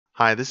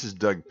Hi, this is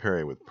Doug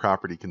Perry with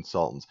Property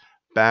Consultants,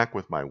 back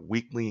with my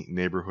weekly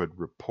neighborhood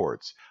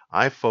reports.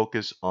 I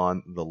focus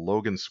on the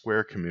Logan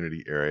Square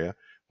community area,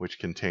 which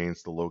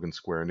contains the Logan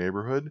Square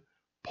neighborhood,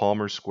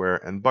 Palmer Square,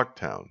 and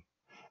Bucktown,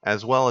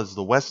 as well as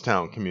the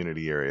Westtown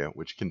community area,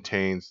 which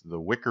contains the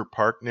Wicker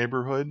Park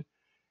neighborhood,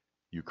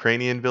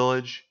 Ukrainian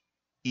Village,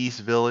 East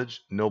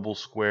Village, Noble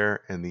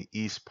Square, and the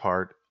east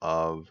part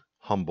of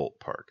Humboldt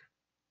Park.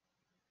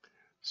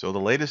 So the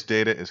latest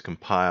data is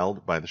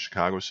compiled by the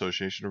Chicago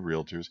Association of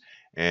Realtors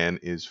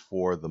and is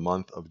for the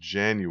month of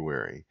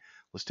January.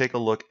 Let's take a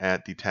look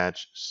at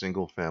detached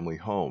single-family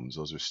homes.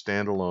 Those are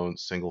standalone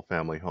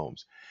single-family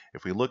homes.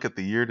 If we look at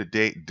the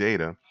year-to-date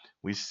data,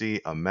 we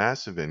see a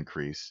massive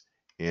increase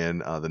in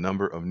the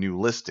number of new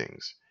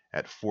listings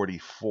at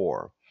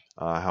 44.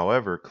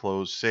 However,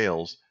 closed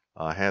sales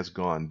has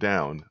gone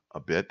down a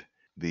bit.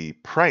 The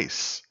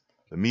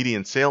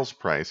median sales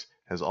price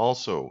has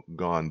also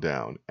gone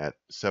down at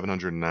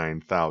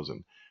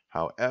 $709,000.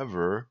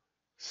 However,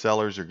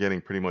 sellers are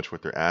getting pretty much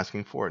what they're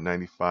asking for at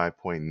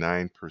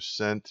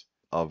 95.9%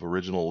 of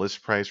original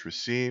list price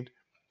received,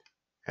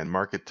 and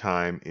market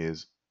time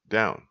is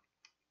down.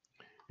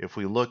 If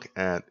we look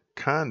at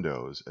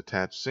condos,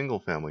 attached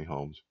single-family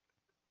homes,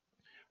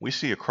 we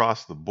see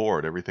across the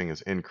board everything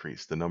has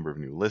increased. The number of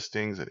new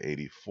listings at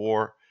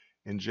 84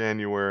 in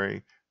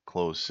January,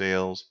 closed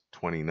sales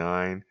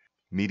 29,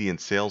 median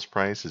sales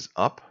price is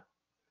up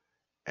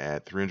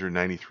at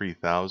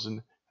 $393,000,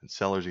 and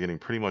sellers are getting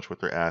pretty much what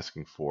they're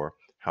asking for.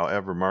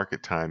 However,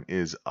 market time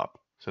is up.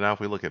 So now if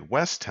we look at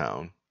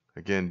Westtown,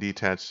 again,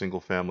 detached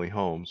single-family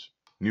homes,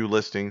 new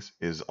listings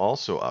is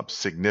also up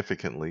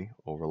significantly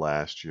over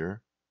last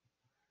year.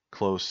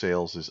 Closed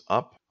sales is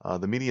up.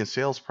 The median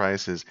sales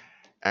price has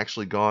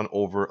actually gone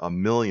over $1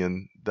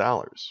 million.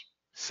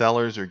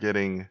 Sellers are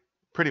getting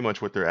pretty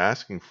much what they're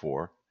asking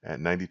for at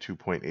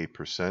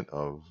 92.8%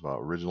 of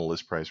original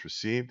list price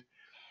received.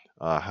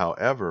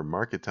 However,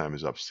 market time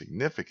is up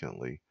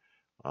significantly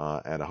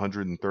at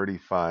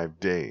 135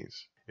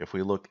 days. If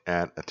we look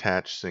at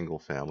attached single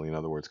family, in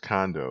other words,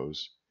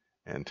 condos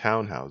and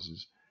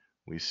townhouses,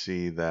 we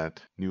see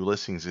that new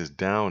listings is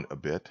down a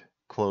bit.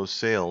 Closed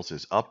sales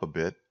is up a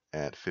bit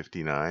at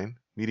 59.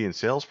 Median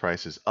sales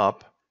price is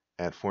up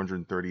at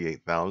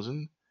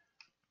 438,000.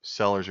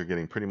 Sellers are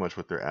getting pretty much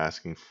what they're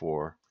asking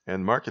for,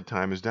 and market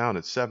time is down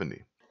at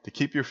 70. To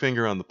keep your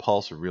finger on the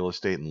pulse of real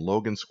estate in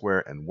Logan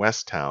Square and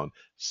Westtown,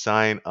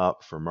 sign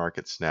up for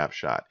Market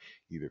Snapshot.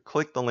 Either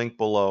click the link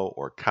below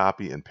or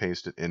copy and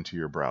paste it into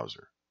your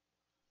browser.